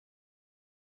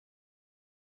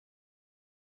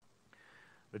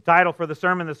The title for the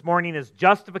sermon this morning is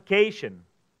Justification.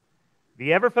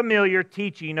 The ever-familiar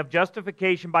teaching of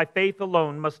justification by faith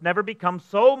alone must never become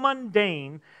so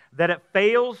mundane that it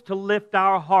fails to lift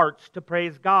our hearts to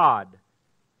praise God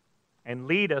and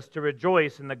lead us to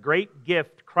rejoice in the great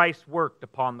gift Christ worked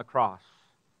upon the cross.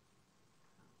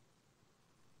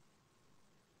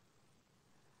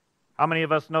 How many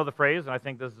of us know the phrase, and I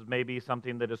think this is maybe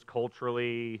something that is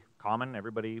culturally common,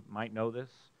 everybody might know this,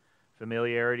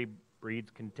 familiarity breeds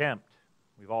contempt.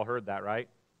 We've all heard that, right?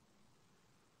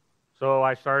 So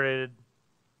I started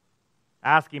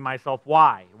asking myself,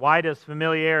 why? Why does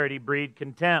familiarity breed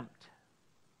contempt?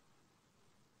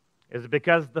 Is it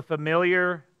because the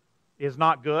familiar is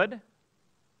not good?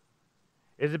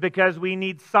 Is it because we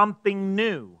need something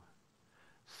new?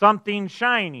 Something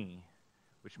shiny?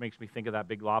 Which makes me think of that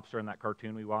Big Lobster in that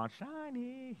cartoon we watched.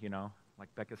 Shiny, like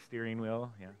Becca's steering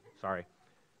wheel. Yeah, sorry.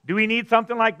 Do we need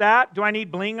something like that? Do I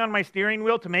need bling on my steering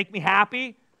wheel to make me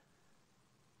happy?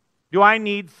 Do I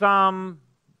need some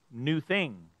new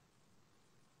thing?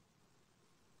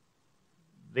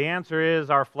 The answer is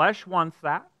our flesh wants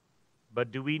that,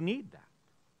 but do we need that?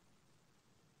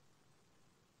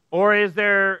 Or is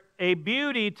there a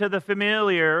beauty to the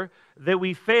familiar that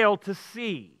we fail to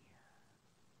see?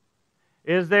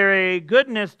 Is there a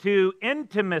goodness to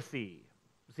intimacy?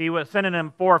 See, what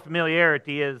synonym for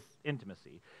familiarity is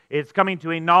intimacy. It's coming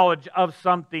to a knowledge of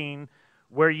something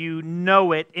where you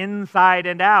know it inside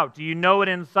and out. Do you know it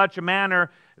in such a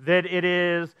manner that it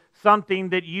is something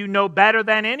that you know better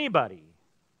than anybody?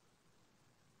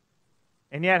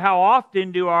 And yet, how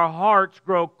often do our hearts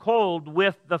grow cold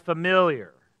with the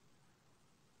familiar?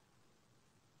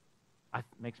 It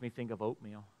makes me think of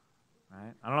oatmeal.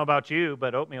 Right? I don't know about you,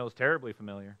 but oatmeal is terribly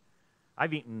familiar.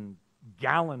 I've eaten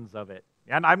gallons of it.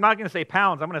 And I'm not going to say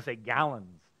pounds, I'm going to say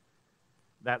gallons.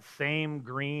 That same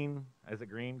green, is it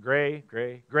green?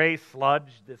 Gray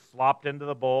sludge that's slopped into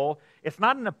the bowl. It's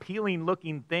not an appealing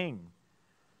looking thing.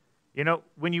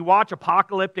 When you watch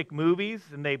apocalyptic movies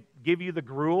and they give you the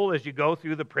gruel as you go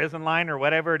through the prison line or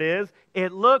whatever it is,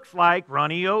 it looks like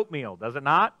runny oatmeal, does it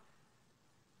not?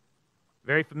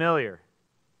 Very familiar.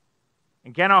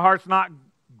 And can our hearts not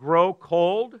grow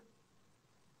cold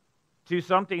to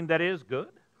something that is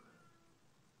good?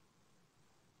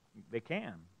 They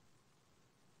can.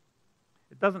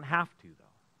 It doesn't have to, though.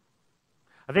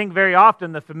 I think very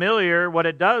often the familiar, what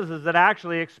it does is it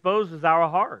actually exposes our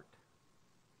heart.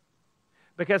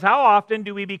 Because how often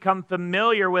do we become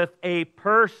familiar with a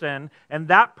person, and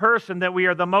that person that we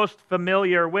are the most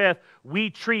familiar with, we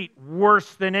treat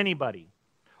worse than anybody?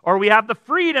 Or we have the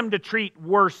freedom to treat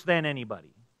worse than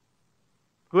anybody,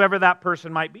 whoever that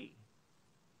person might be.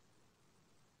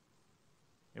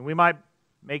 And we might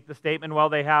make the statement, well,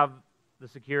 they have the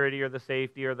security or the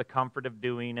safety or the comfort of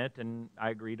doing it, and I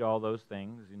agree to all those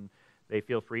things, and they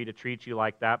feel free to treat you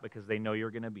like that because they know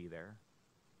you're going to be there.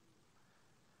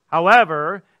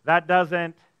 However, that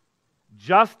doesn't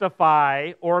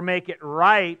justify or make it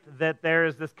right that there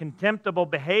is this contemptible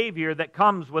behavior that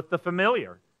comes with the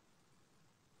familiar.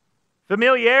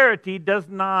 Familiarity does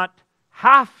not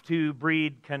have to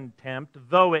breed contempt,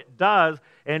 though it does,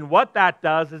 and what that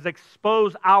does is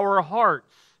expose our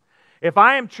hearts. If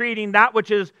I am treating that which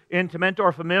is intimate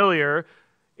or familiar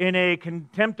in a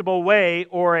contemptible way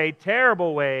or a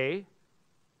terrible way,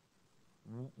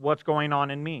 what's going on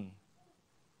in me?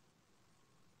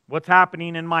 What's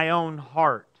happening in my own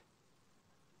heart?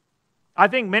 I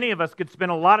think many of us could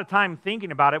spend a lot of time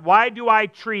thinking about it. Why do I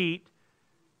treat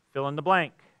fill in the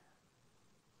blank?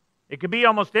 It could be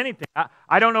almost anything.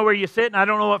 I don't know where you sit, and I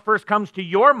don't know what first comes to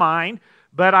your mind,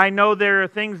 but I know there are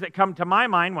things that come to my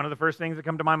mind. One of the first things that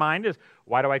come to my mind is,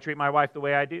 why do I treat my wife the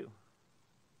way I do?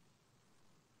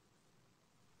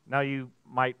 Now you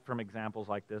might, from examples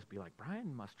like this, be like,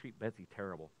 Brian must treat Betsy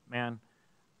terrible. Man,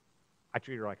 I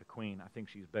treat her like a queen. I think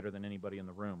she's better than anybody in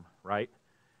the room, right?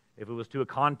 If it was to a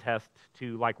contest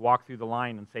to walk through the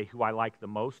line and say who I like the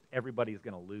most, everybody's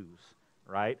going to lose,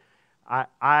 right?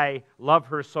 I love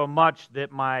her so much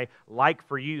that my like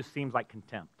for you seems like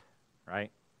contempt,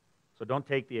 right? So don't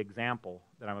take the example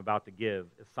that I'm about to give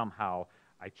as somehow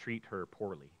I treat her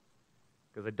poorly.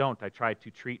 Because I don't. I try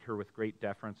to treat her with great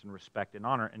deference and respect and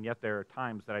honor, and yet there are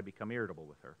times that I become irritable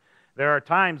with her. There are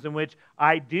times in which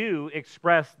I do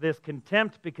express this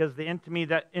contempt because the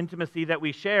intimacy that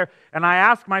we share, and I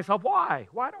ask myself, why?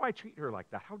 Why do I treat her like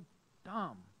that? How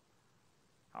dumb.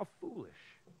 How foolish.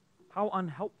 How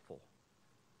unhelpful.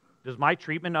 Does my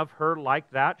treatment of her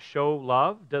like that show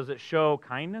love? Does it show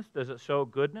kindness? Does it show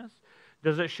goodness?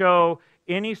 Does it show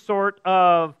any sort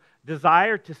of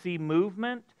desire to see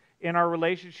movement in our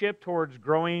relationship towards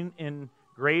growing in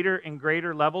greater and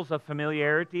greater levels of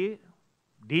familiarity,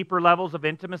 deeper levels of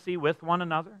intimacy with one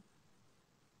another?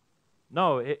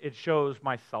 No, it shows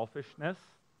my selfishness.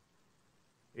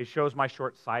 It shows my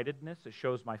short-sightedness. It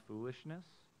shows my foolishness.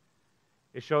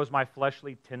 It shows my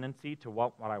fleshly tendency to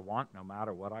want what I want, no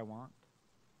matter what I want.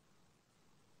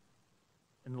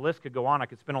 And the list could go on. I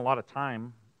could spend a lot of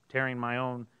time tearing my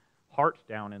own heart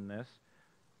down in this.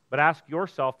 But ask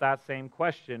yourself that same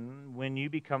question when you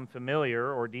become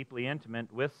familiar or deeply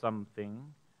intimate with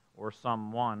something or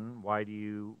someone. Why do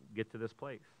you get to this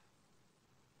place?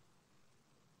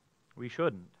 We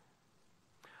shouldn't.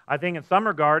 I think in some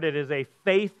regard it is a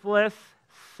faithless,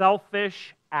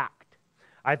 selfish act.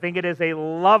 I think it is a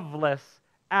loveless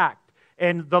act.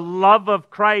 And the love of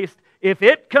Christ, if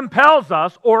it compels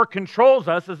us or controls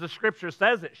us, as the Scripture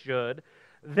says it should,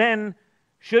 then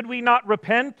should we not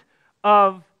repent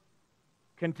of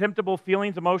contemptible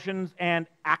feelings, emotions, and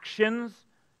actions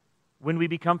when we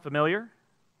become familiar?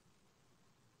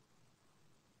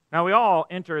 Now, we all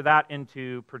enter that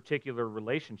into particular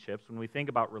relationships. When we think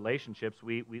about relationships,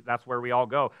 that's where we all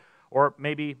go. Or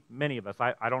maybe many of us.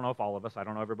 I don't know if all of us. I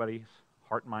don't know everybody's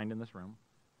heart and mind in this room.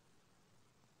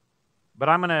 But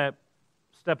I'm going to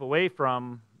step away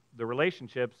from the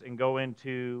relationships and go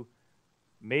into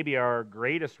maybe our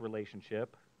greatest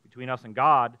relationship between us and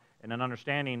God and an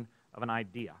understanding of an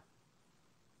idea.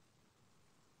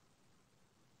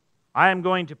 I am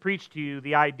going to preach to you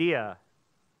the idea,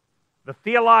 the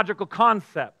theological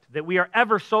concept that we are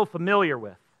ever so familiar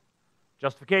with.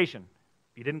 Justification.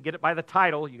 If you didn't get it by the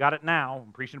title, you got it now.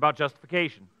 I'm preaching about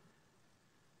justification.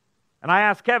 And I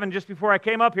asked Kevin just before I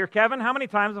came up here, Kevin, how many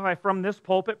times have I from this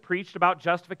pulpit preached about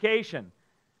justification?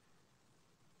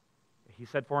 He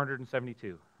said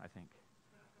 472, I think.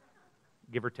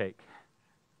 Give or take.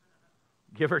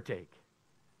 Give or take.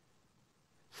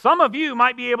 Some of you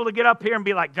might be able to get up here and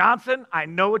be like, Johnson, I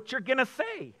know what you're going to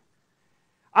say.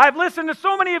 I've listened to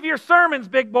so many of your sermons,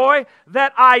 big boy,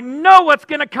 that I know what's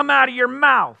going to come out of your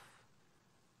mouth.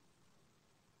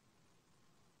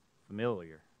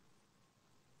 Familiar.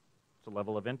 It's a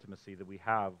level of intimacy that we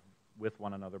have with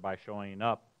one another by showing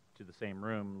up to the same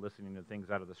room, listening to things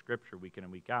out of the Scripture week in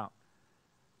and week out.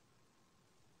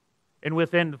 And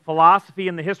within philosophy,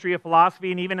 in the history of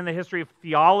philosophy, and even in the history of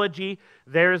theology,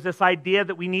 there's this idea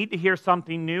that we need to hear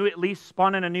something new, at least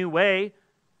spun in a new way.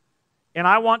 And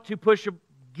I want to push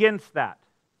against that.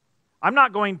 I'm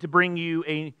not going to bring you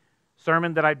a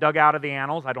sermon that I dug out of the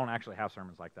annals. I don't actually have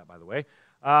sermons like that, by the way.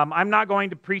 I'm not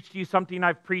going to preach to you something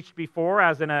I've preached before,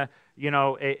 as in a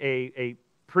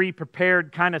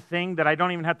pre-prepared kind of thing that I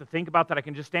don't even have to think about, that I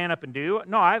can just stand up and do.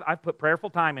 No, I've put prayerful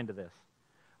time into this.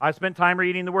 I've spent time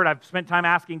reading the Word. I've spent time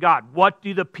asking God, what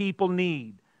do the people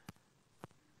need?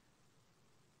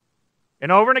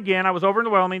 And over and again, I was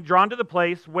overwhelming, drawn to the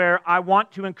place where I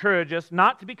want to encourage us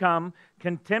not to become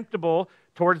contemptible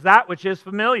towards that which is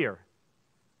familiar.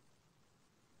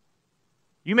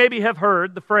 You maybe have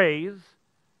heard the phrase,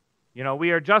 we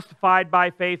are justified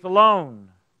by faith alone.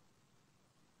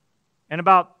 And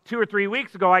about 2 or 3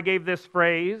 weeks ago, I gave this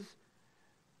phrase,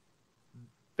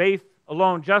 faith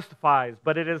alone justifies,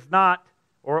 but it is not,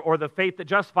 or the faith that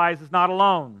justifies is not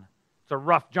alone. It's a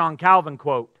rough John Calvin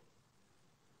quote.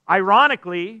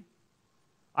 Ironically,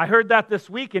 I heard that this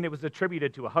week, and it was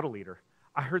attributed to a huddle leader.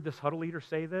 I heard this huddle leader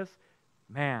say this.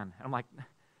 Man, and I'm like, it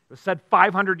was said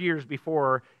 500 years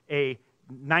before a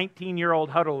 19-year-old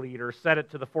huddle leader said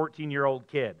it to the 14-year-old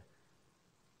kid.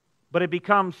 But it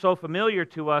becomes so familiar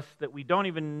to us that we don't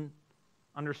even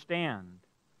understand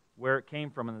where it came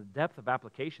from and the depth of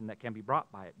application that can be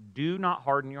brought by it. Do not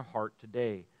harden your heart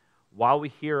today while we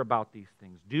hear about these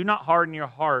things. Do not harden your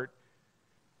heart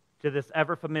to this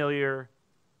ever-familiar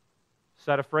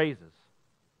set of phrases.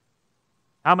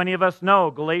 How many of us know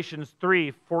Galatians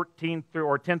 3, 10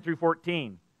 through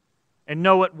 14, and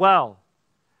know it well?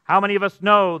 How many of us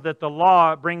know that the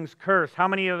law brings curse? How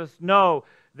many of us know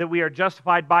that we are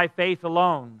justified by faith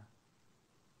alone?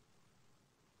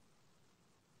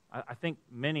 I think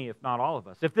many, if not all of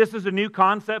us. If this is a new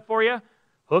concept for you,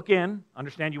 hook in.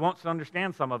 Understand you won't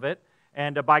understand some of it.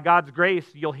 And by God's grace,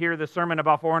 you'll hear the sermon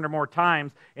about 400 more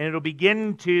times, and it'll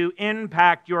begin to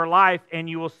impact your life, and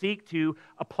you will seek to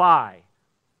apply.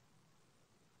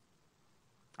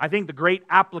 I think the great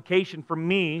application for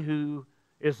me, who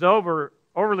is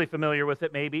overly familiar with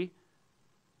it maybe,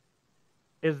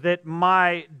 is that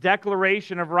my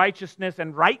declaration of righteousness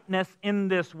and rightness in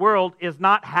this world is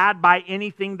not had by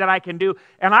anything that I can do.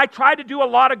 And I try to do a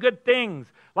lot of good things.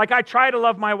 Like I try to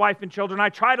love my wife and children. I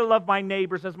try to love my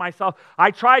neighbors as myself. I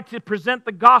try to present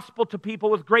the gospel to people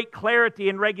with great clarity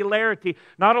and regularity,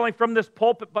 not only from this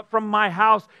pulpit, but from my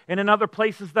house and in other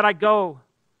places that I go.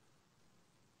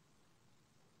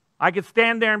 I could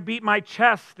stand there and beat my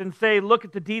chest and say, look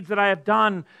at the deeds that I have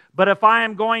done. But if I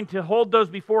am going to hold those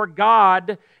before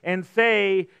God and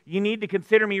say, you need to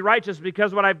consider me righteous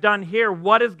because of what I've done here,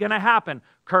 what is going to happen?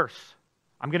 Curse.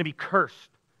 I'm going to be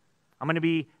cursed. I'm going to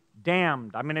be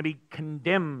damned. I'm going to be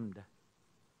condemned.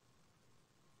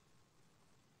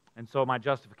 And so my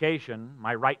justification,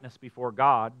 my rightness before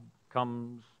God,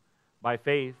 comes by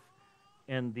faith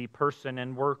in the person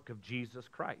and work of Jesus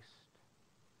Christ.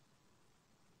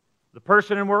 The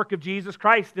person and work of Jesus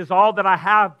Christ is all that I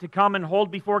have to come and hold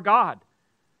before God.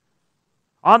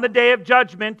 On the day of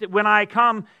judgment, when I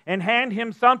come and hand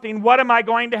Him something, what am I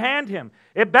going to hand Him?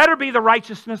 It better be the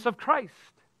righteousness of Christ.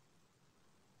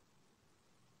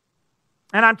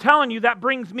 And I'm telling you, that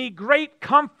brings me great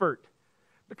comfort,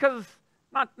 because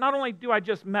not only do I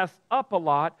just mess up a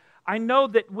lot, I know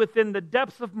that within the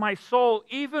depths of my soul,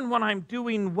 even when I'm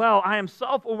doing well, I am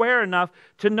self-aware enough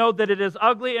to know that it is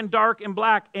ugly and dark and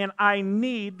black, and I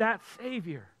need that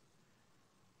Savior.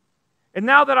 And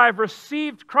now that I've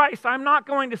received Christ, I'm not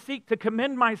going to seek to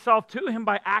commend myself to Him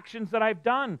by actions that I've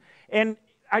done. And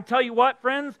I tell you what,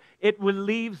 friends, it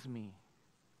relieves me.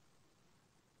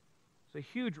 It's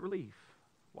a huge relief.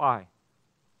 Why?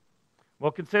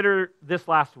 Well, consider this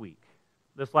last week.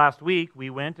 This last week, we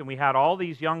went and we had all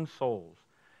these young souls,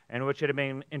 in which it had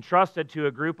been entrusted to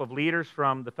a group of leaders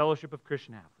from the Fellowship of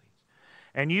Christian Athletes.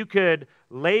 And you could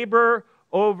labor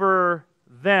over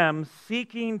them,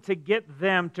 seeking to get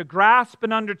them to grasp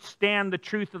and understand the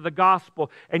truth of the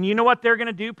gospel. And you know what they're going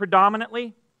to do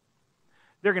predominantly?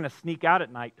 They're going to sneak out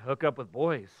at night to hook up with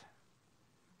boys.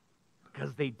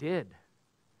 Because they did.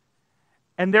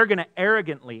 And they're going to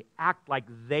arrogantly act like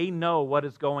they know what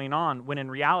is going on, when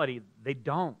in reality, they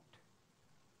don't.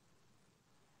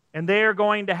 And they are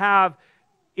going to have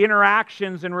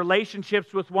interactions and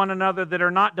relationships with one another that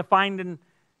are not defined and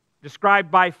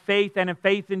described by faith and in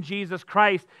faith in Jesus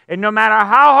Christ. And no matter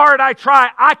how hard I try,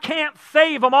 I can't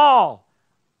save them all.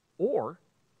 Or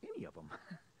any of them,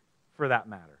 for that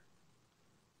matter.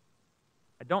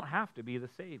 I don't have to be the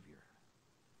Savior.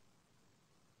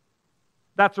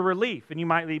 That's a relief. And you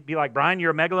might be like, Brian,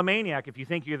 you're a megalomaniac. If you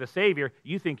think you're the Savior,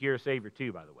 you think you're a Savior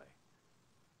too, by the way.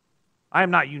 I am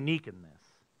not unique in this.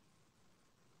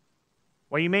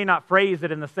 While you may not phrase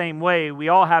it in the same way, we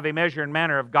all have a measure and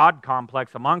manner of God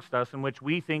complex amongst us, in which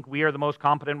we think we are the most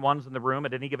competent ones in the room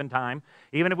at any given time.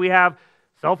 Even if we have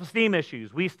self-esteem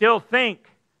issues, we still think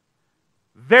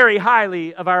very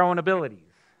highly of our own abilities.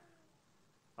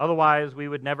 Otherwise, we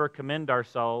would never commend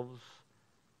ourselves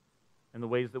in the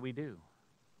ways that we do.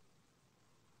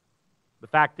 The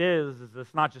fact is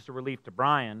it's not just a relief to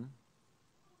Brian.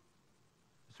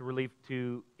 It's a relief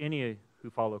to any who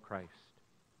follow Christ.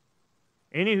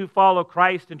 Any who follow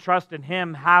Christ and trust in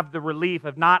Him have the relief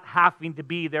of not having to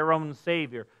be their own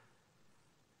Savior.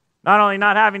 Not only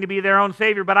not having to be their own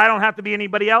Savior, but I don't have to be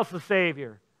anybody else's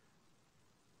Savior.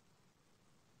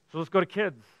 So let's go to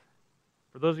kids.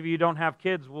 For those of you who don't have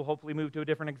kids, we'll hopefully move to a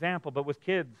different example. But with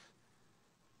kids,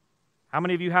 how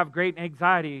many of you have great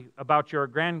anxiety about your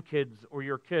grandkids or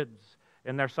your kids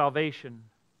and their salvation?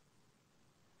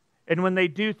 And when they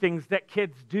do things that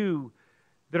kids do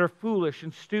that are foolish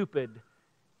and stupid,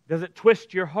 does it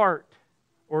twist your heart,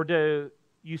 or do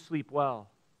you sleep well?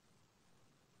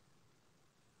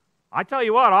 I tell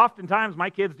you what, oftentimes my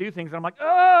kids do things and I'm like,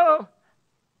 oh,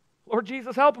 Lord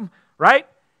Jesus, help them, right?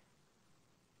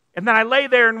 And then I lay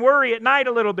there and worry at night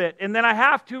a little bit. And then I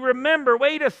have to remember,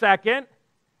 wait a second,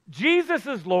 Jesus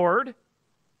is Lord,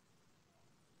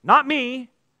 not me.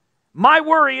 My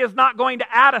worry is not going to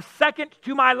add a second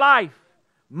to my life.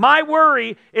 My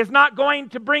worry is not going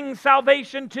to bring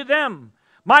salvation to them.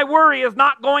 My worry is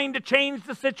not going to change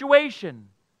the situation.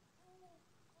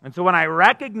 And so when I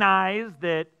recognize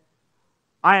that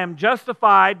I am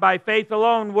justified by faith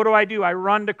alone, what do? I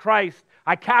run to Christ.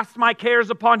 I cast my cares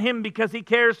upon Him because He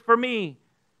cares for me.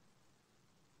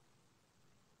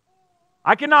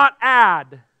 I cannot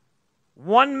add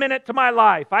 1 minute to my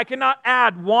life. I cannot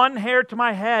add one hair to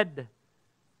my head.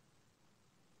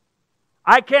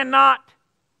 I cannot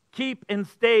keep and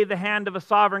stay the hand of a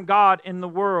sovereign God in the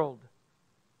world.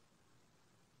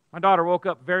 My daughter woke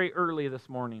up very early this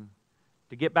morning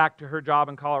to get back to her job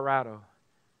in Colorado.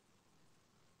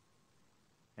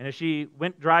 And as she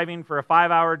went driving for a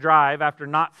 5-hour drive after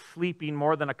not sleeping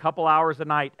more than a couple hours a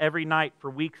night, every night for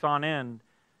weeks on end,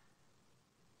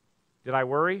 did I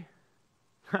worry?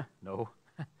 No.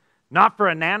 Not for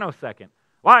a nanosecond.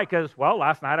 Why? Because, well,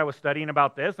 last night I was studying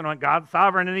about this and I went, God's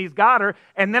sovereign and He's got her.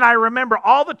 And then I remember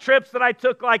all the trips that I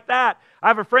took like that. I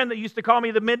have a friend that used to call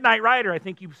me the Midnight Rider. I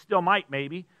think you still might,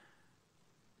 maybe.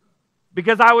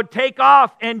 Because I would take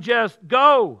off and just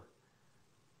go.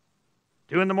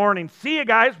 2 in the morning. See you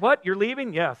guys. What? You're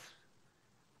leaving? Yes.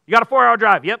 You got a 4-hour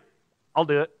drive? Yep. I'll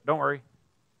do it. Don't worry.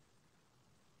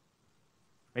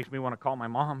 Makes me want to call my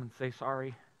mom and say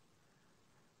sorry.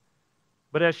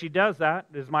 But as she does that,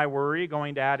 is my worry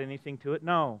going to add anything to it?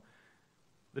 No.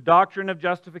 The doctrine of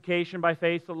justification by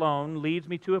faith alone leads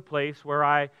me to a place where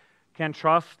I can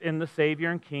trust in the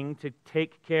Savior and King to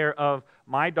take care of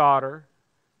my daughter,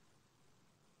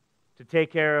 to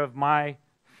take care of my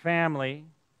family,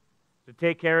 to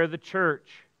take care of the church.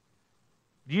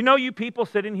 Do you know you people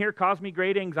sitting here cause me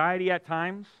great anxiety at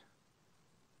times?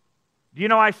 Do you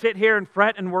know I sit here and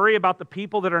fret and worry about the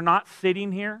people that are not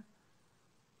sitting here?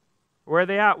 Where are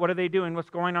they at? What are they doing? What's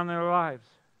going on in their lives?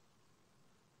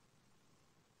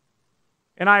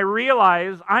 And I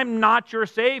realize I'm not your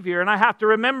Savior, and I have to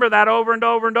remember that over and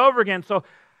over and over again. So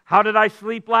how did I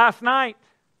sleep last night?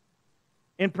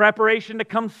 In preparation to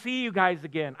come see you guys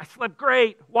again. I slept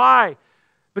great. Why?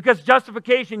 Because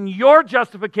justification, your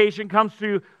justification, comes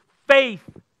through faith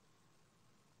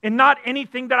and not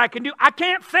anything that I can do. I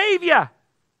can't save you.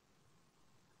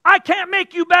 I can't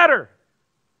make you better.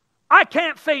 I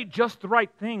can't say just the right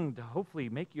thing to hopefully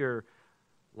make your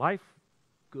life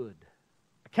good.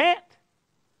 I can't.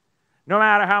 No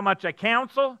matter how much I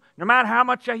counsel, no matter how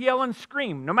much I yell and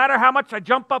scream, no matter how much I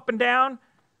jump up and down,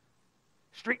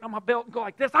 straighten on my belt and go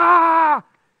like this,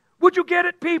 would you get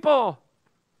it, people?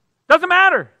 Doesn't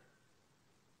matter.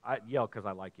 I yell because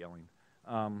I like yelling.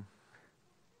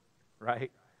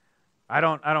 Right? I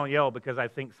don't yell because I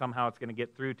think somehow it's going to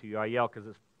get through to you. I yell because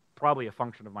it's probably a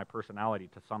function of my personality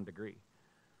to some degree.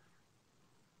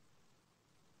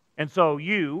 And so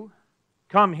you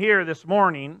come here this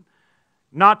morning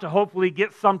not to hopefully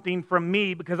get something from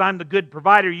me because I'm the good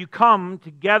provider. You come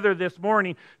together this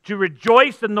morning to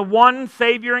rejoice in the one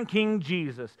Savior and King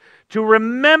Jesus, to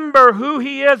remember who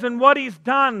He is and what He's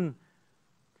done,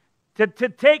 to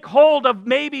take hold of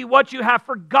maybe what you have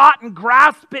forgotten,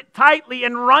 grasp it tightly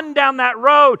and run down that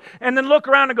road, and then look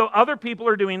around and go, other people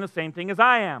are doing the same thing as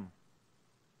I am.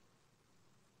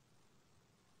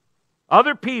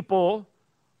 Other people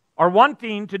are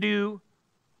wanting to do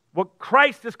what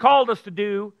Christ has called us to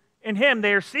do in Him.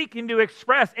 They are seeking to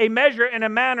express a measure and a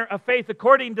manner of faith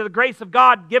according to the grace of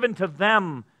God given to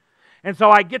them. And so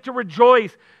I get to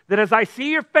rejoice that as I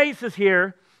see your faces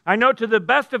here, I know to the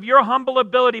best of your humble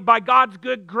ability, by God's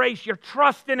good grace, you're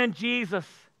trusting in Jesus.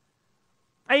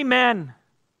 Amen.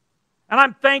 And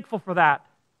I'm thankful for that.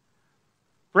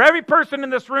 For every person in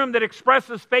this room that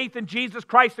expresses faith in Jesus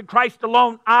Christ and Christ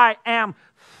alone, I am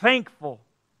thankful.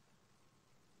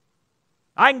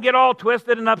 I can get all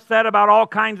twisted and upset about all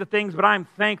kinds of things, but I'm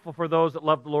thankful for those that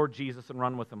love the Lord Jesus and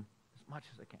run with Him as much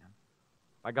as I can,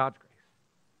 by God's grace.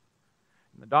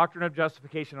 And the doctrine of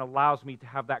justification allows me to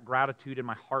have that gratitude in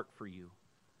my heart for you.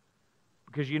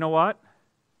 Because you know what?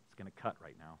 It's going to cut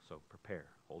right now, so prepare.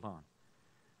 Hold on.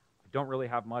 I don't really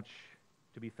have much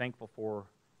to be thankful for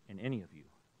in any of you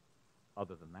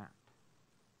other than that.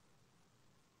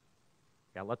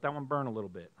 Yeah, let that one burn a little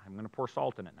bit. I'm going to pour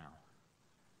salt in it now.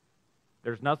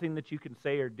 There's nothing that you can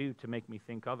say or do to make me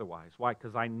think otherwise. Why?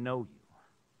 Because I know you.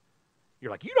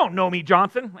 You're like, you don't know me,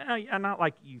 Johnson. Well, yeah, not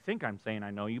like you think I'm saying I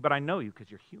know you, but I know you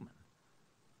because you're human.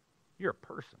 You're a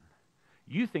person.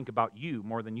 You think about you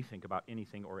more than you think about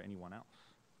anything or anyone else.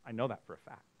 I know that for a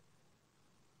fact.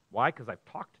 Why? Because I've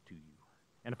talked to you.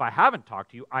 And if I haven't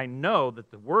talked to you, I know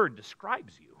that the Word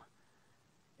describes you.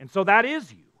 And so that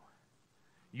is you.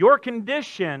 Your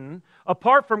condition,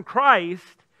 apart from Christ,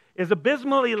 is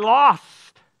abysmally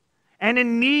lost and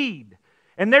in need.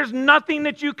 And there's nothing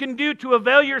that you can do to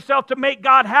avail yourself to make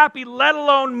God happy, let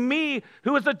alone me,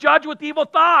 who is a judge with evil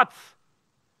thoughts.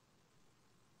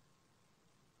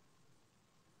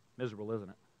 Miserable, isn't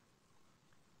it?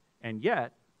 And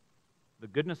yet, the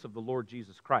goodness of the Lord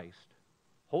Jesus Christ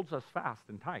holds us fast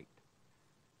and tight.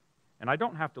 And I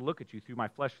don't have to look at you through my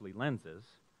fleshly lenses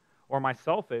or my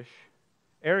selfish,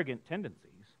 arrogant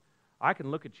tendencies. I can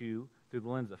look at you through the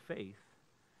lens of faith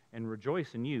and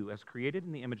rejoice in you as created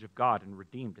in the image of God and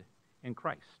redeemed in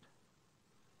Christ.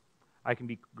 I can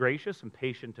be gracious and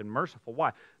patient and merciful.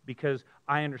 Why? Because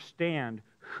I understand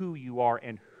who you are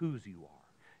and whose you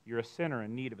are. You're a sinner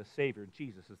in need of a Savior.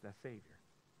 Jesus is that Savior.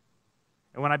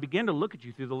 And when I begin to look at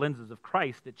you through the lenses of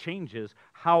Christ, it changes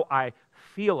how I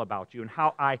feel about you and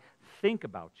how I think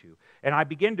about you. And I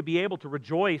begin to be able to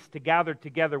rejoice to gather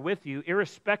together with you,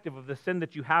 irrespective of the sin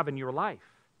that you have in your life.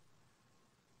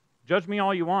 Judge me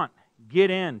all you want.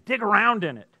 Get in. Dig around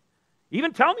in it.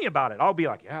 Even tell me about it. I'll be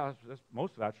like, yeah,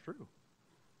 most of that's true.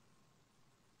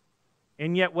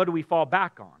 And yet, what do we fall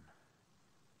back on?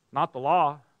 Not the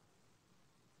law.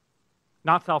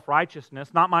 Not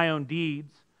self-righteousness. Not my own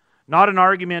deeds. Not an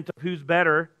argument of who's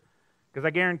better, because I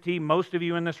guarantee most of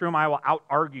you in this room, I will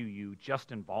out-argue you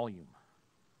just in volume.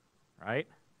 Right?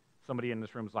 Somebody in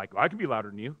this room is like, well, I can be louder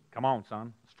than you. Come on,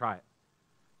 son. Let's try it.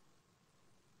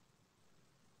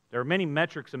 There are many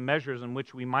metrics and measures in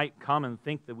which we might come and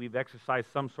think that we've exercised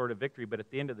some sort of victory, but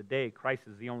at the end of the day, Christ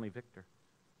is the only victor.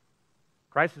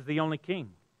 Christ is the only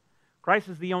king. Christ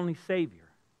is the only Savior.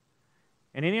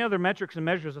 And any other metrics and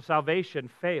measures of salvation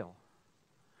fail.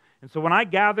 And so when I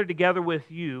gather together with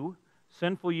you,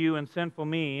 sinful you and sinful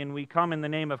me, and we come in the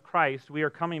name of Christ, we are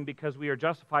coming because we are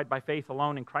justified by faith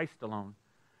alone in Christ alone,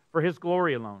 for His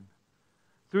glory alone,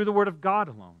 through the Word of God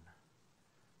alone.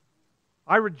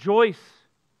 I rejoice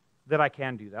that I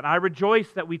can do that. I rejoice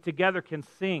that we together can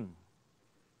sing.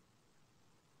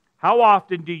 How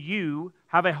often do you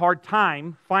have a hard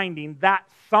time finding that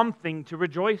something to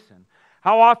rejoice in?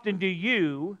 How often do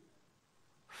you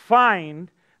find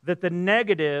that the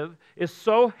negative is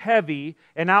so heavy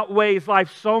and outweighs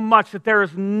life so much that there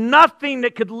is nothing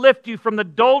that could lift you from the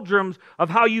doldrums of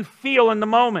how you feel in the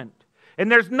moment?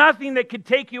 And there's nothing that could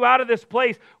take you out of this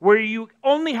place where you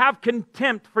only have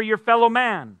contempt for your fellow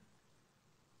man.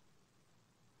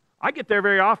 I get there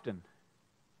very often.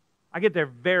 I get there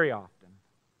very often.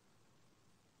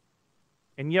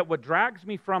 And yet what drags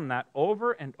me from that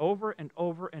over and over and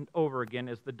over and over again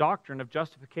is the doctrine of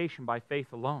justification by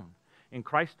faith alone, in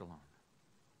Christ alone.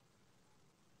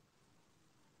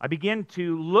 I begin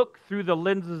to look through the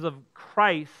lenses of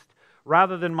Christ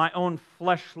rather than my own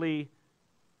fleshly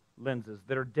lenses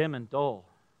that are dim and dull,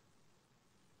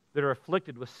 that are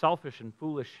afflicted with selfish and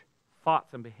foolish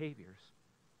thoughts and behaviors.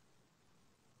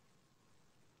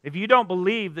 If you don't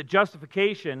believe that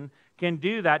justification can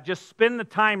do that, just spend the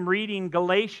time reading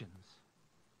Galatians.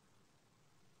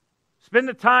 Spend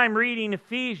the time reading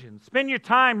Ephesians. Spend your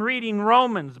time reading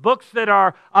Romans, books that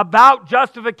are about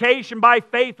justification by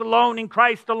faith alone in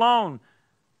Christ alone.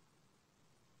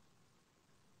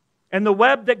 And the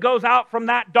web that goes out from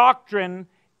that doctrine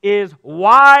is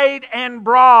wide and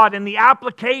broad, and the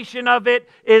application of it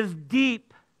is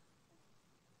deep.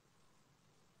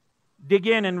 Dig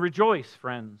in and rejoice,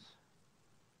 friends.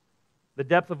 The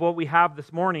depth of what we have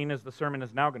this morning as the sermon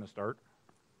is now going to start.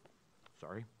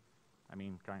 Sorry.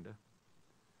 Kind of.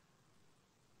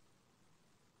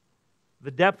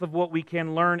 The depth of what we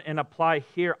can learn and apply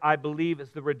here, I believe, is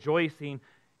the rejoicing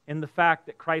in the fact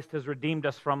that Christ has redeemed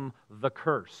us from the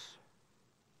curse.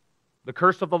 The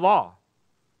curse of the law.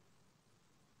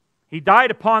 He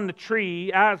died upon the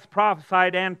tree as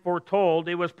prophesied and foretold.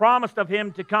 It was promised of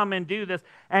Him to come and do this.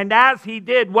 And as He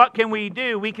did, what can we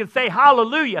do? We can say,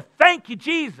 hallelujah, thank you,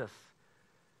 Jesus.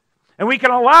 And we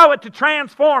can allow it to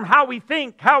transform how we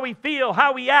think, how we feel,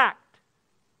 how we act.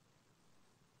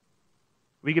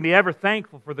 We can be ever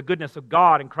thankful for the goodness of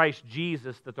God in Christ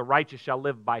Jesus, that the righteous shall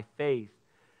live by faith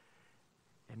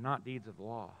and not deeds of the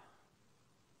law.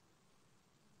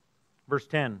 Verse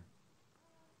 10.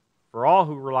 For all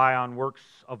who rely on works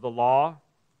of the law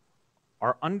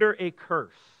are under a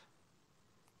curse.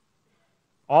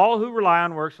 All who rely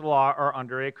on works of the law are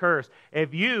under a curse.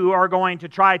 If you are going to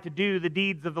try to do the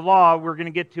deeds of the law, we're going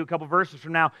to get to a couple verses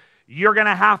from now, you're going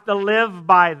to have to live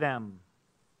by them.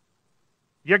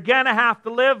 You're going to have to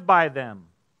live by them.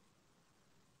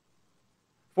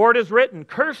 For it is written,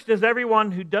 cursed is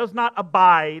everyone who does not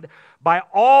abide by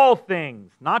all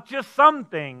things, not just some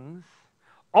things,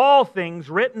 all things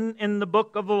written in the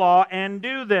book of the law and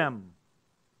do them.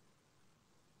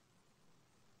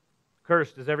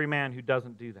 Cursed is every man who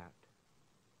doesn't do that,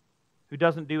 who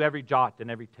doesn't do every jot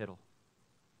and every tittle.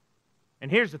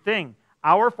 And here's the thing,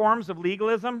 our forms of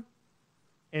legalism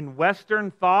in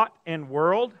Western thought and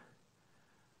world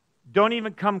don't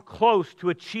even come close to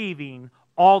achieving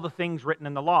all the things written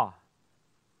in the law.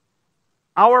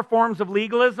 Our forms of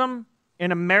legalism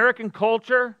in American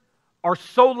culture are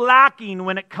so lacking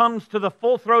when it comes to the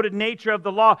full-throated nature of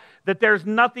the law that there's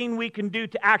nothing we can do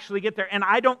to actually get there. And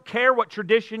I don't care what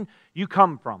tradition you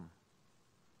come from.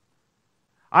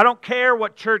 I don't care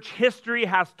what church history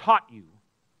has taught you.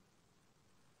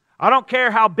 I don't care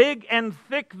how big and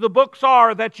thick the books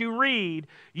are that you read.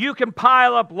 You can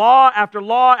pile up law after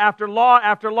law after law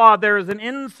after law. There is an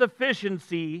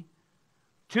insufficiency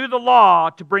to the law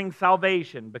to bring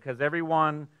salvation, because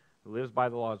everyone who lives by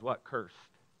the law is what? Cursed.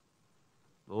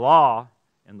 The law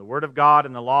and the Word of God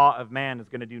and the law of man is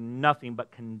going to do nothing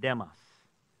but condemn us.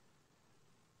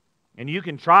 And you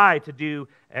can try to do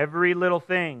every little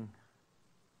thing,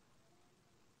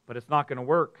 but it's not going to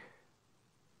work.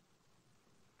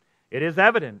 It is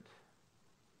evident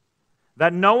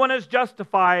that no one is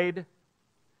justified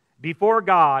before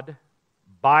God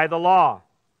by the law.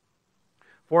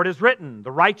 For it is written,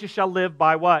 the righteous shall live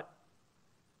by what?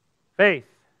 Faith.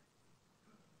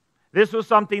 This was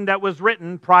something that was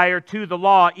written prior to the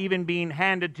law even being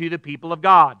handed to the people of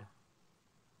God.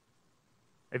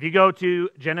 If you go to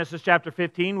Genesis chapter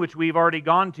 15, which we've already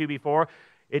gone to before,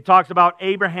 it talks about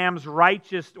Abraham's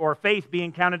righteous or faith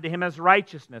being counted to him as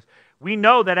righteousness. We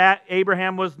know that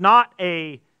Abraham was not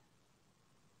a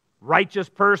righteous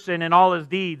person in all his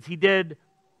deeds. He did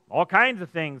all kinds of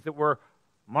things that were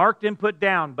marked and put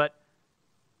down. But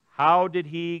how did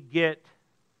he get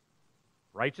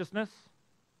righteousness?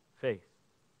 Faith.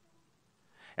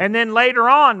 And then later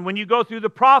on, when you go through the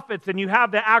prophets and you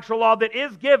have the actual law that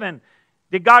is given,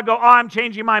 did God go, I'm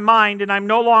changing my mind and I'm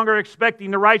no longer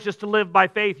expecting the righteous to live by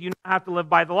faith. You have to live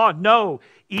by the law. No.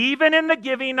 Even in the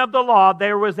giving of the law,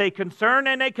 there was a concern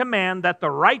and a command that the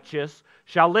righteous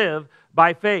shall live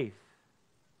by faith.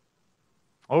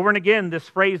 Over and again, this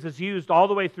phrase is used all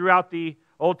the way throughout the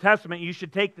Old Testament. You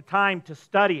should take the time to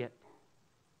study it,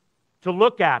 to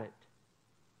look at it,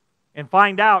 and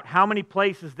find out how many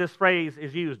places this phrase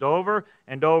is used over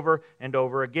and over and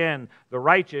over again. The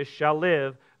righteous shall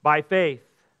live by faith.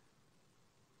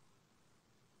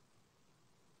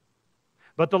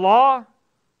 But the law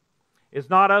is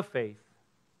not of faith.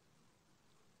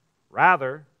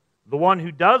 Rather, the one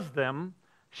who does them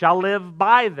shall live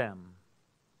by them.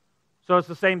 So it's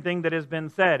the same thing that has been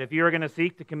said. If you're going to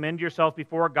seek to commend yourself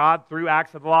before God through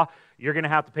acts of the law, you're going to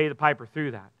have to pay the piper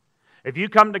through that. If you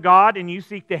come to God and you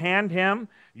seek to hand Him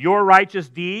your righteous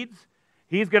deeds,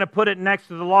 He's going to put it next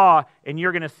to the law and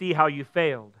you're going to see how you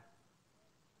failed.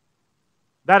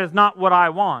 That is not what I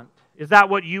want. Is that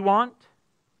what you want?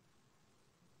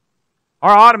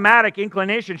 Our automatic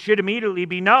inclination should immediately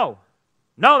be no.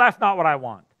 No, that's not what I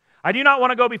want. I do not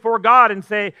want to go before God and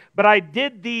say, but I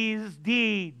did these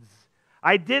deeds.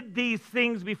 I did these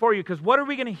things before you. Because what are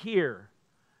we going to hear?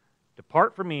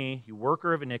 Depart from me, you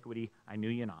worker of iniquity. I knew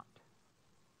you not.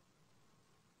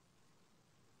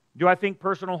 Do I think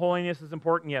personal holiness is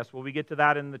important? Yes. Will we get to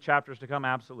that in the chapters to come?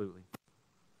 Absolutely.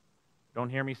 Don't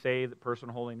hear me say that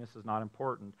personal holiness is not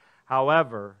important.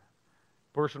 However,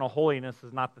 personal holiness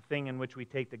is not the thing in which we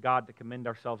take to God to commend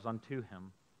ourselves unto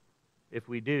Him. If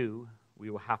we do, we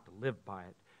will have to live by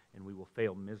it, and we will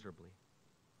fail miserably.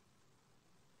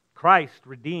 Christ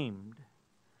redeemed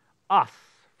us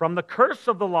from the curse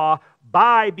of the law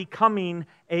by becoming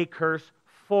a curse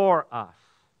for us.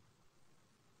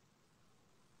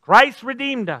 Christ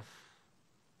redeemed us.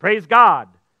 Praise God.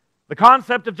 The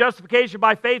concept of justification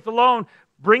by faith alone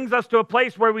brings us to a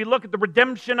place where we look at the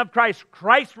redemption of Christ.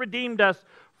 Christ redeemed us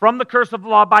from the curse of the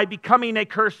law by becoming a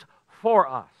curse for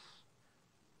us.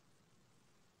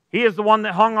 He is the one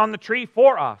that hung on the tree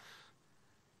for us.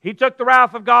 He took the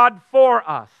wrath of God for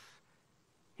us.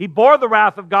 He bore the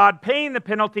wrath of God, paying the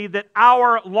penalty that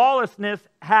our lawlessness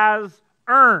has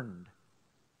earned.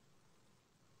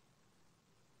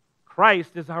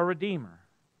 Christ is our Redeemer.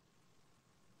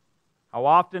 How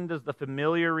often does the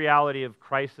familiar reality of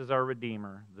Christ as our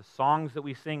Redeemer, the songs that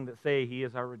we sing that say He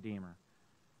is our Redeemer,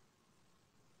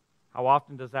 how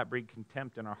often does that bring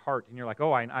contempt in our heart? And you're like,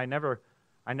 oh, I never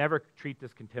treat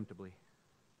this contemptibly.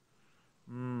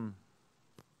 Do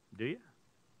you?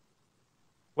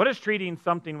 What does treating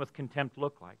something with contempt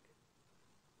look like?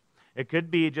 It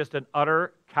could be just an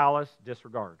utter, callous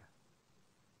disregard.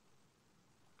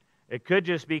 It could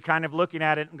just be kind of looking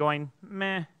at it and going,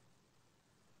 meh.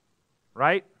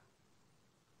 Right?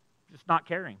 Just not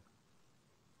caring.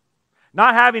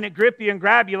 Not having it grip you and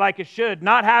grab you like it should.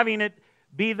 Not having it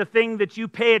be the thing that you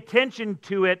pay attention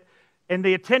to it and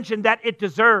the attention that it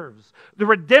deserves. The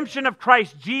redemption of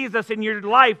Christ Jesus in your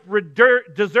life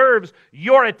deserves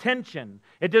your attention.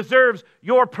 It deserves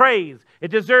your praise. It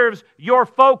deserves your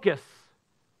focus.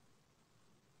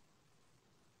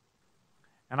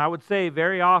 And I would say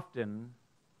very often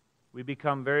we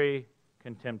become very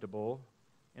contemptible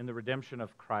in the redemption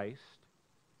of Christ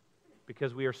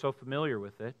because we are so familiar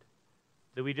with it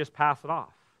that we just pass it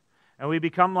off. And we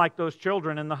become like those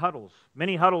children in the huddles.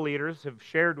 Many huddle leaders have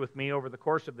shared with me over the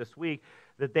course of this week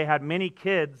that they had many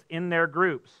kids in their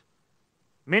groups.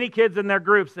 Many kids in their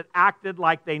groups that acted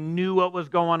like they knew what was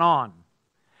going on.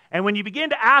 And when you begin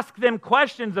to ask them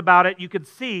questions about it, you could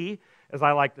see, as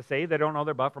I like to say, they don't know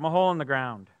their butt from a hole in the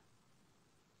ground.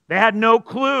 They had no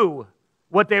clue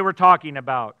what they were talking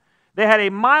about. They had a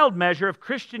mild measure of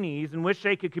Christianese in which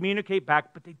they could communicate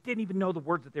back, but they didn't even know the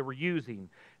words that they were using.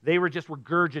 They were just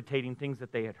regurgitating things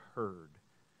that they had heard.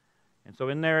 And so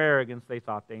in their arrogance, they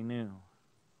thought they knew.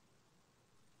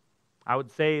 I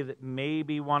would say that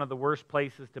maybe one of the worst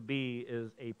places to be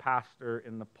is a pastor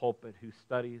in the pulpit who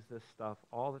studies this stuff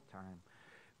all the time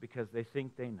because they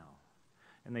think they know.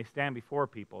 And they stand before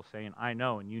people saying, I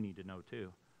know and you need to know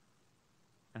too.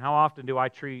 And how often do I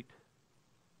treat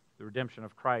the redemption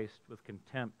of Christ with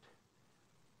contempt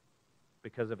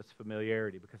because of its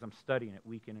familiarity, because I'm studying it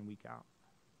week in and week out?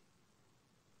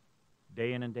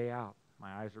 Day in and day out,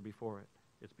 my eyes are before it.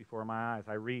 It's before my eyes.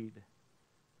 I read.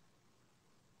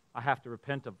 I have to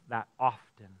repent of that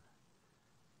often.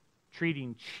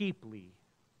 Treating cheaply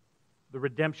the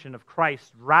redemption of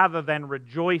Christ rather than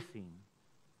rejoicing,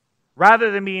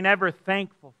 rather than being ever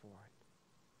thankful for it.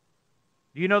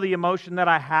 Do you know the emotion that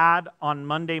I had on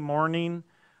Monday morning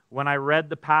when I read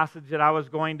the passage that I was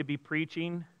going to be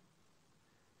preaching?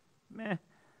 Meh.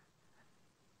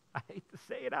 I hate to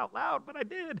say it out loud, but I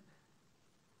did.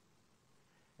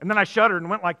 And then I shuddered and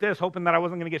went like this, hoping that I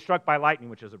wasn't going to get struck by lightning,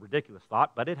 which is a ridiculous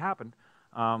thought, but it happened.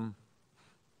 The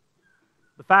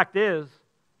fact is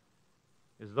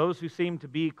those who seem to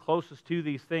be closest to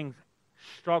these things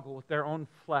struggle with their own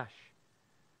flesh.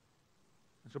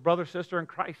 And so, brother, sister in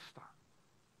Christ,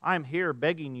 I'm here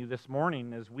begging you this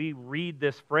morning as we read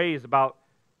this phrase about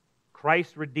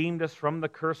Christ redeemed us from the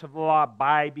curse of the law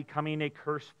by becoming a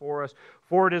curse for us.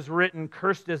 For it is written,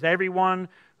 cursed is everyone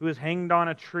who is hanged on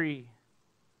a tree.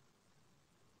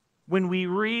 When we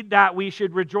read that, we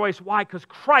should rejoice. Why? Because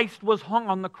Christ was hung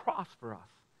on the cross for us.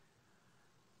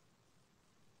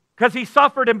 Because He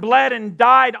suffered and bled and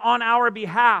died on our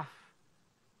behalf.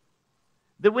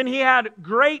 That when He had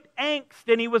great angst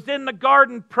and He was in the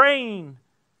garden praying,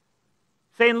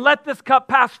 saying, let this cup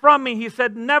pass from me, He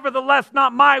said, nevertheless,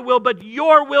 not my will, but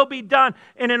your will be done.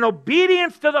 And in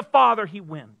obedience to the Father, He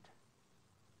went.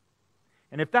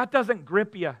 And if that doesn't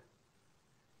grip you,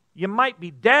 you might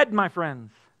be dead, my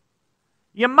friends.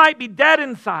 You might be dead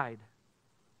inside.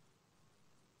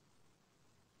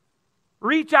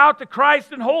 Reach out to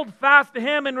Christ and hold fast to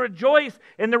Him and rejoice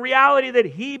in the reality that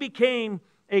He became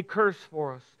a curse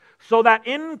for us, so that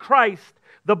in Christ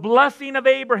the blessing of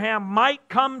Abraham might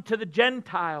come to the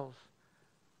Gentiles.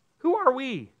 Who are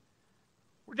we?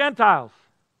 We're Gentiles.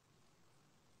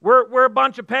 We're a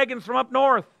bunch of pagans from up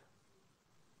north.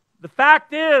 The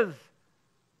fact is,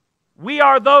 we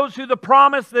are those who the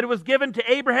promise that was given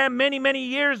to Abraham many, many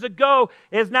years ago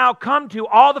is now come to.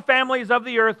 All the families of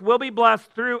the earth will be blessed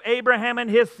through Abraham and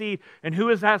his seed. And who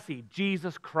is that seed?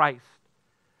 Jesus Christ.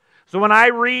 So when I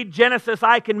read Genesis,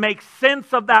 I can make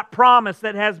sense of that promise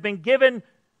that has been given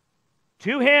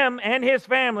to him and his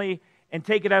family and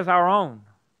take it as our own.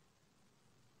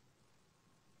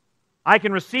 I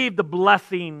can receive the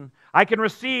blessing. I can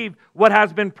receive what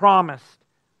has been promised,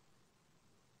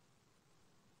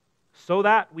 so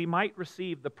that we might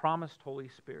receive the promised Holy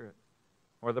Spirit,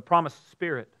 or the promised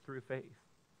Spirit through faith.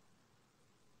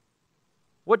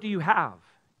 What do you have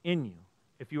in you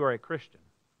if you are a Christian?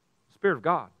 The Spirit of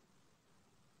God.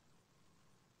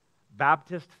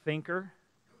 Baptist thinker,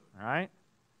 all right?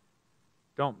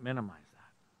 Don't minimize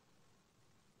that.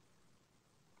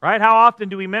 Right? How often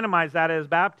do we minimize that as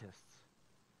Baptists?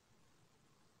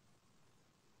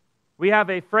 We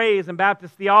have a phrase in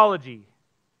Baptist theology,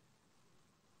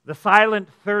 the silent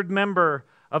third member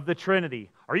of the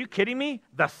Trinity. Are you kidding me?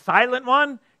 The silent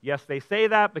one? Yes, they say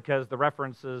that because the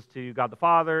references to God the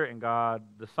Father and God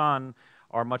the Son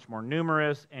are much more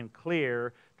numerous and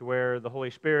clear, to where the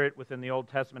Holy Spirit within the Old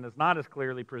Testament is not as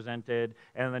clearly presented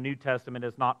and the New Testament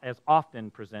is not as often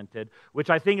presented,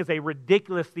 which I think is a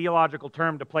ridiculous theological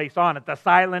term to place on it, the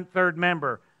silent third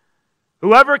member.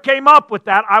 Whoever came up with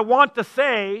that, I want to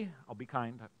say, I'll be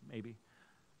kind, maybe,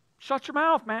 shut your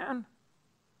mouth, man.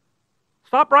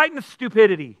 Stop writing the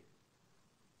stupidity.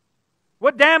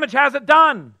 What damage has it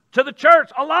done to the church?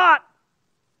 A lot.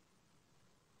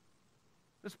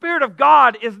 The Spirit of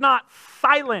God is not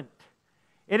silent.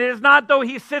 It is not though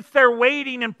He sits there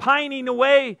waiting and pining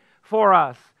away for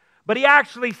us. But He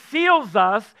actually seals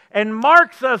us and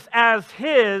marks us as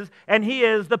His, and He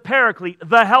is the Paraclete,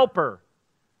 the Helper.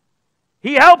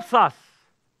 He helps us.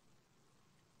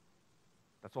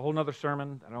 That's a whole other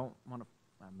sermon. I don't want to,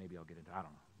 maybe I'll get into it. I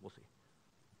don't know. We'll see.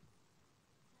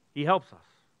 He helps us.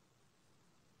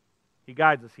 He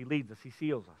guides us. He leads us. He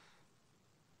seals us.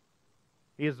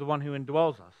 He is the one who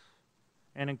indwells us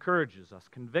and encourages us,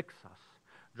 convicts us,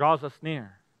 draws us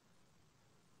near.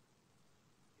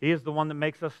 He is the one that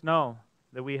makes us know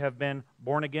that we have been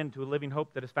born again to a living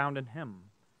hope that is found in Him.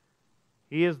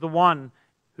 He is the one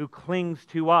who clings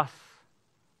to us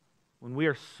when we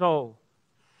are so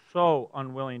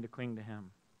unwilling to cling to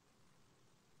Him.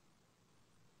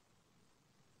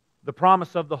 The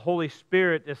promise of the Holy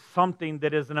Spirit is something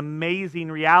that is an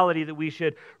amazing reality that we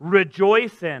should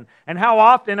rejoice in. And how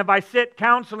often have I sit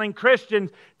counseling Christians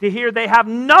to hear they have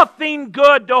nothing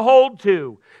good to hold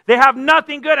to. They have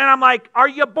nothing good. And I'm like, are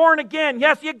you born again?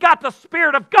 Yes, you got the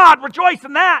Spirit of God. Rejoice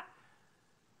in that.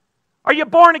 Are you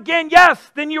born again?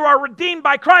 Yes. Then you are redeemed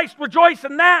by Christ. Rejoice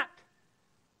in that.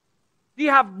 Do you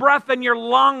have breath in your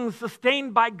lungs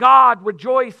sustained by God?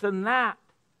 Rejoice in that.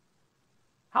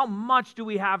 How much do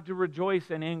we have to rejoice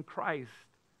in Christ?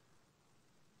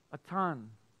 A ton.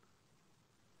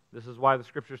 This is why the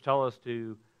Scriptures tell us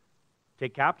to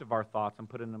take captive our thoughts and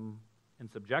put them in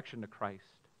subjection to Christ.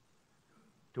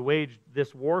 To wage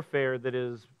this warfare that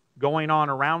is going on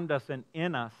around us and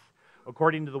in us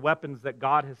according to the weapons that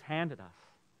God has handed us.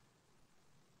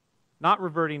 Not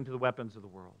reverting to the weapons of the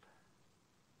world.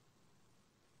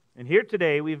 And here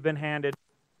today we've been handed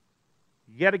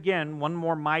yet again one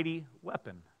more mighty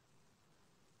weapon.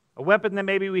 A weapon that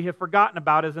maybe we have forgotten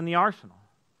about is in the arsenal.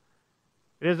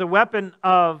 It is a weapon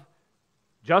of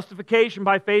justification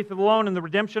by faith alone and the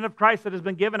redemption of Christ that has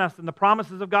been given us and the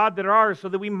promises of God that are ours so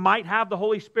that we might have the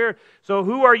Holy Spirit. So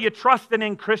who are you trusting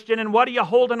in, Christian, and what are you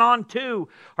holding on to?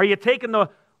 Are you taking the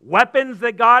weapons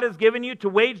that God has given you to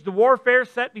wage the warfare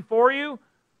set before you?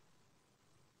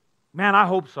 Man, I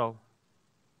hope so.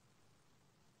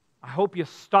 I hope you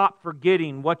stop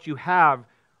forgetting what you have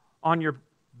on your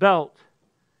belt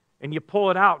and you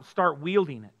pull it out and start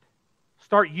wielding it.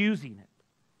 Start using it.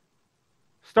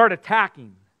 Start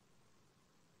attacking.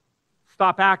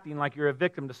 Stop acting like you're a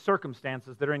victim to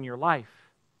circumstances that are in your life.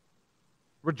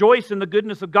 Rejoice in the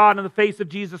goodness of God in the face of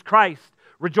Jesus Christ.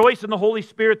 Rejoice in the Holy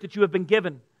Spirit that you have been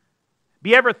given.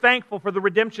 Be ever thankful for the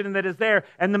redemption that is there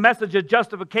and the message of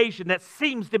justification that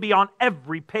seems to be on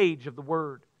every page of the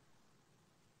Word.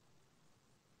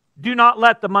 Do not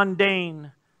let the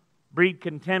mundane breed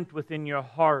contempt within your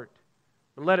heart,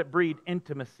 but let it breed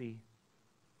intimacy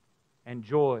and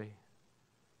joy,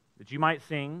 that you might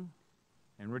sing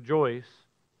and rejoice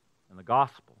in the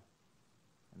gospel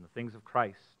and the things of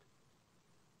Christ,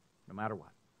 no matter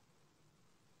what.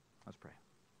 Let's pray.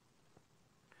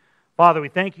 Father, we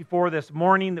thank you for this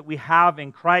morning that we have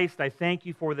in Christ. I thank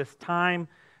you for this time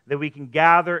that we can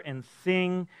gather and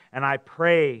sing, and I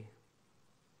pray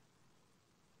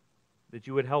that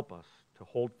you would help us to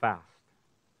hold fast.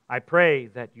 I pray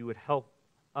that you would help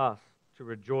us to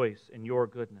rejoice in your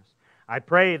goodness. I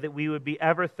pray that we would be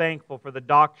ever thankful for the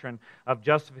doctrine of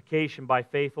justification by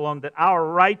faith alone, that our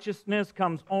righteousness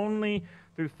comes only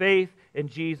through faith in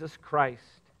Jesus Christ.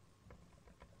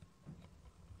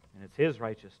 And it's His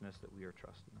righteousness that we are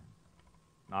trusting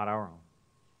in, not our own.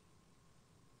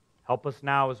 Help us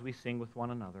now as we sing with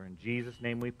one another. In Jesus'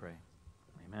 name we pray.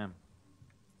 Amen.